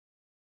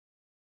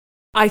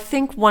I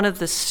think one of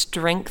the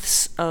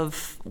strengths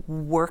of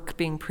work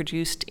being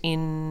produced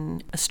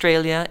in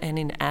Australia and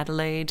in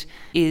Adelaide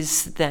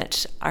is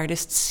that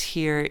artists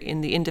here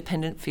in the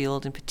independent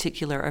field in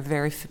particular are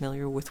very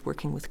familiar with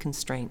working with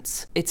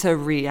constraints. It's a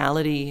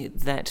reality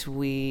that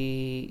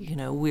we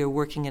are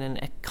working in an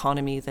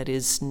economy that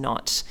is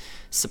not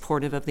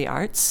supportive of the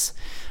arts.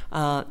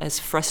 As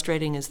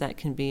frustrating as that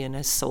can be and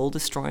as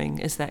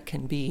soul-destroying as that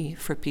can be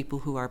for people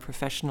who are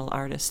professional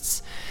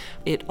artists,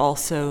 it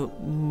also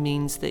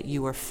means that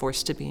you are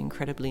forced to be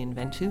incredibly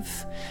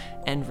inventive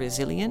and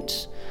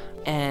resilient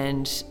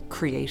and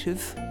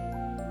creative.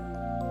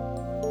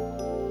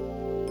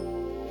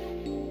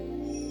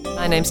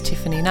 My name's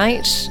Tiffany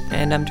Knight,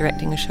 and I'm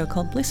directing a show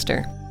called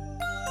Blister.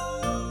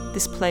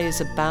 This play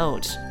is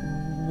about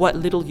what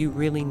little you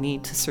really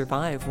need to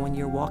survive when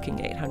you're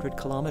walking 800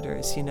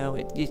 kilometers.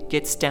 It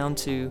gets down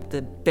to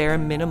the bare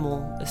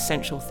minimal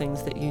essential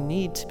things that you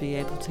need to be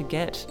able to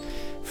get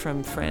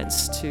from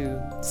France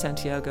to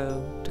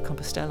Santiago de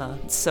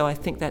Compostela. So I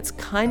think that's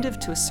kind of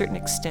to a certain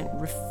extent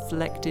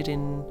reflected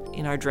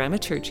in our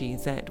dramaturgy,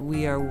 that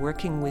we are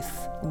working with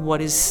what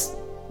is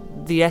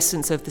the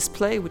essence of this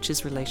play, which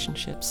is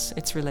relationships.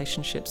 It's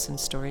relationships and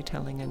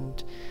storytelling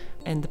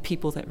and the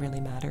people that really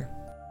matter.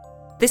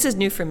 This is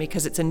new for me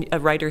because it's a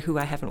writer who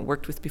I haven't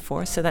worked with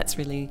before, so that's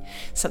really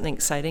something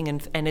exciting.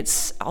 And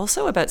it's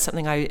also about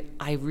something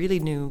I really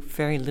knew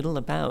very little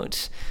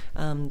about.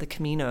 The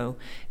Camino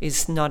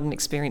is not an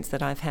experience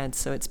that I've had,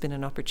 so it's been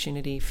an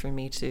opportunity for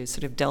me to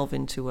sort of delve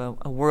into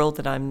a world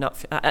that I'm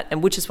not,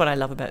 and which is what I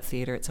love about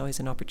theatre. It's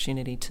always an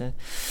opportunity to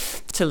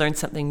learn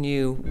something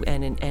new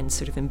and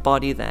sort of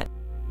embody that.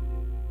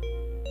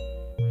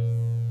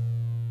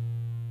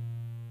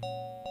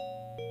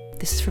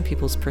 This is from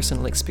people's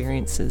personal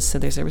experiences, so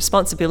there's a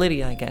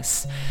responsibility, I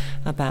guess,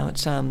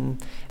 about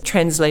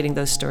translating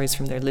those stories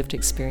from their lived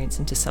experience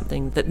into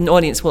something that an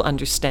audience will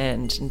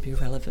understand and be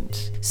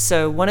relevant.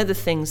 So one of the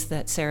things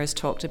that Sarah's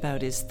talked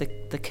about is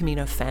the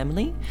Camino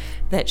family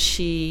that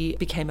she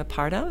became a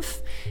part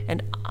of,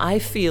 and I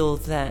feel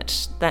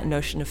that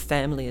notion of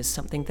family is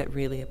something that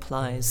really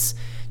applies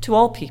to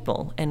all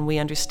people, and we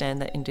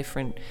understand that in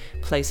different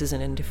places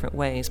and in different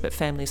ways, but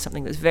family is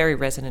something that's very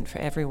resonant for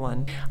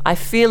everyone. I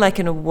feel like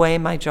in a way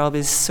my job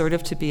is sort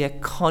of to be a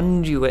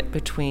conduit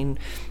between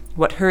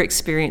what her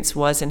experience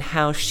was and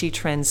how she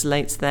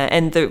translates that,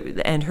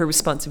 and her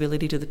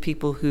responsibility to the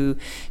people who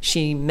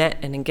she met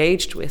and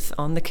engaged with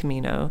on the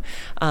Camino,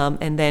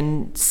 and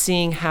then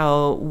seeing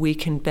how we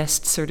can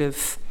best sort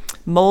of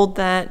mold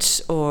that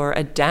or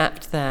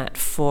adapt that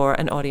for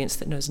an audience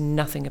that knows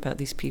nothing about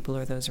these people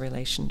or those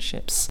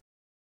relationships.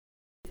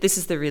 This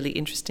is the really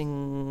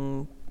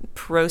interesting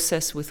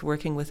process with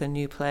working with a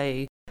new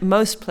play.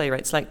 Most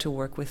playwrights like to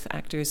work with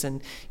actors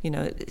and,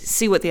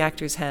 see what the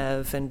actors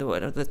have and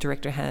what the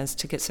director has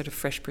to get sort of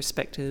fresh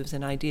perspectives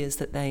and ideas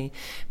that they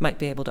might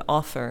be able to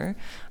offer.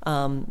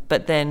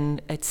 But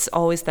then it's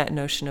always that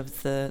notion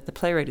of the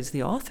playwright is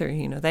the author,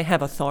 they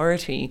have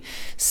authority.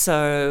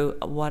 So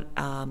what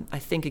I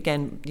think,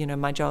 again,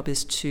 my job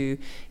is to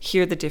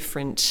hear the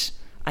different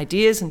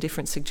ideas and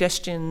different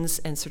suggestions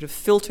and sort of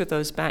filter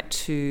those back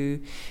to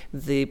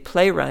the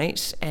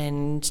playwright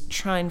and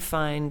try and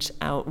find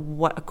out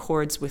what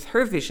accords with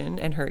her vision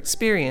and her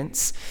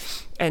experience,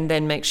 and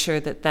then make sure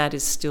that that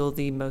is still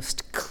the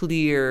most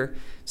clear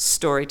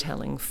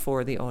storytelling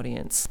for the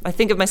audience. I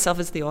think of myself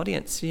as the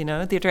audience,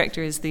 the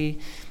director is the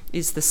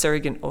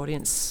surrogate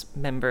audience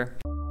member.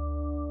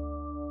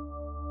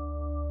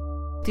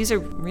 These are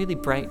really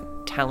bright,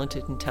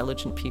 talented,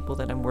 intelligent people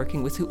that I'm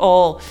working with who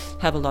all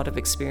have a lot of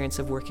experience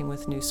of working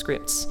with new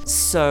scripts.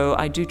 So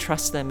I do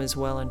trust them as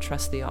well and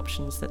trust the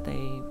options that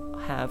they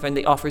have and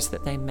the offers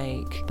that they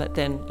make. But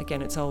then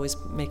again, it's always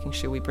making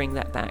sure we bring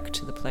that back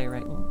to the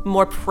playwright.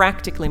 More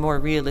practically, more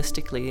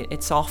realistically,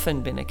 it's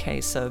often been a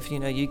case of,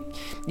 you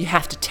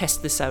have to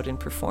test this out in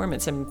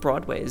performance. And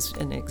Broadway is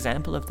an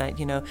example of that.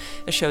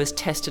 A show is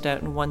tested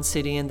out in one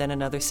city and then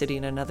another city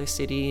and another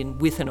city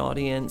and with an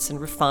audience and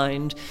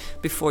refined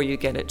before you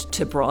get it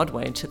to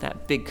Broadway, to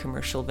that big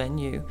commercial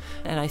venue.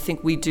 And I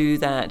think we do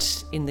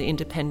that in the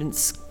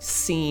independence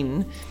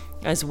scene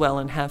as well,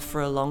 and have for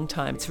a long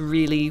time. It's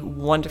really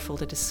wonderful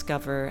to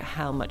discover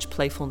how much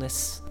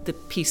playfulness the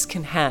piece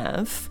can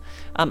have.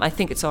 I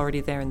think it's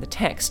already there in the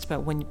text,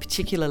 but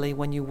particularly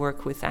when you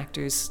work with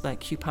actors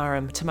like Hugh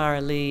Parham, Tamara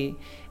Lee,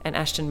 and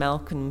Ashton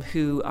Malcolm,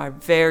 who are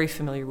very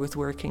familiar with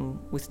working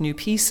with new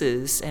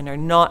pieces and are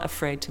not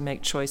afraid to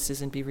make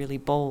choices and be really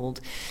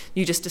bold,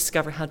 you just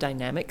discover how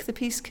dynamic the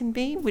piece can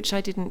be, which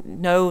I didn't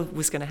know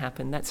was going to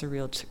happen. That's a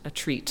real a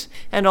treat.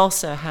 And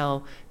also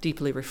how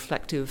deeply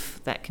reflective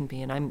that can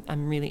be. And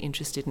I'm really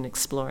interested in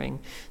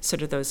exploring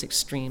sort of those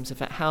extremes of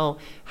how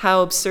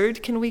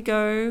absurd can we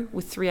go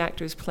with three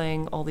actors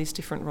playing all these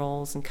different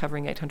roles and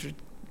covering 800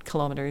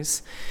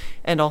 kilometers,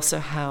 and also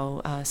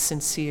how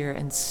sincere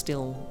and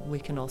still we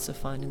can also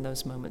find in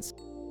those moments.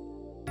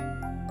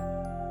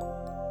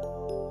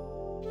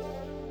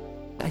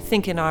 I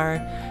think in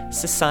our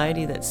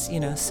society that's,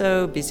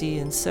 so busy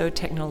and so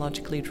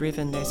technologically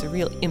driven, there's a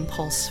real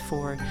impulse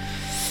for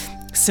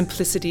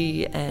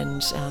simplicity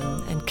and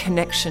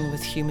connection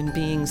with human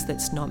beings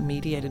that's not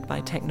mediated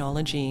by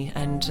technology.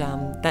 And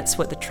that's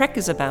what the Trek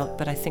is about,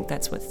 but I think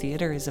that's what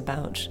theatre is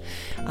about.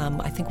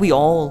 I think we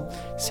all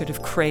sort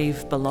of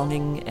crave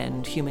belonging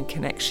and human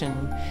connection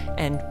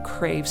and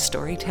crave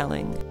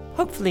storytelling.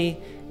 Hopefully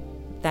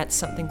that's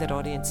something that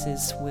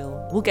audiences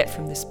will get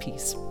from this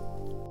piece.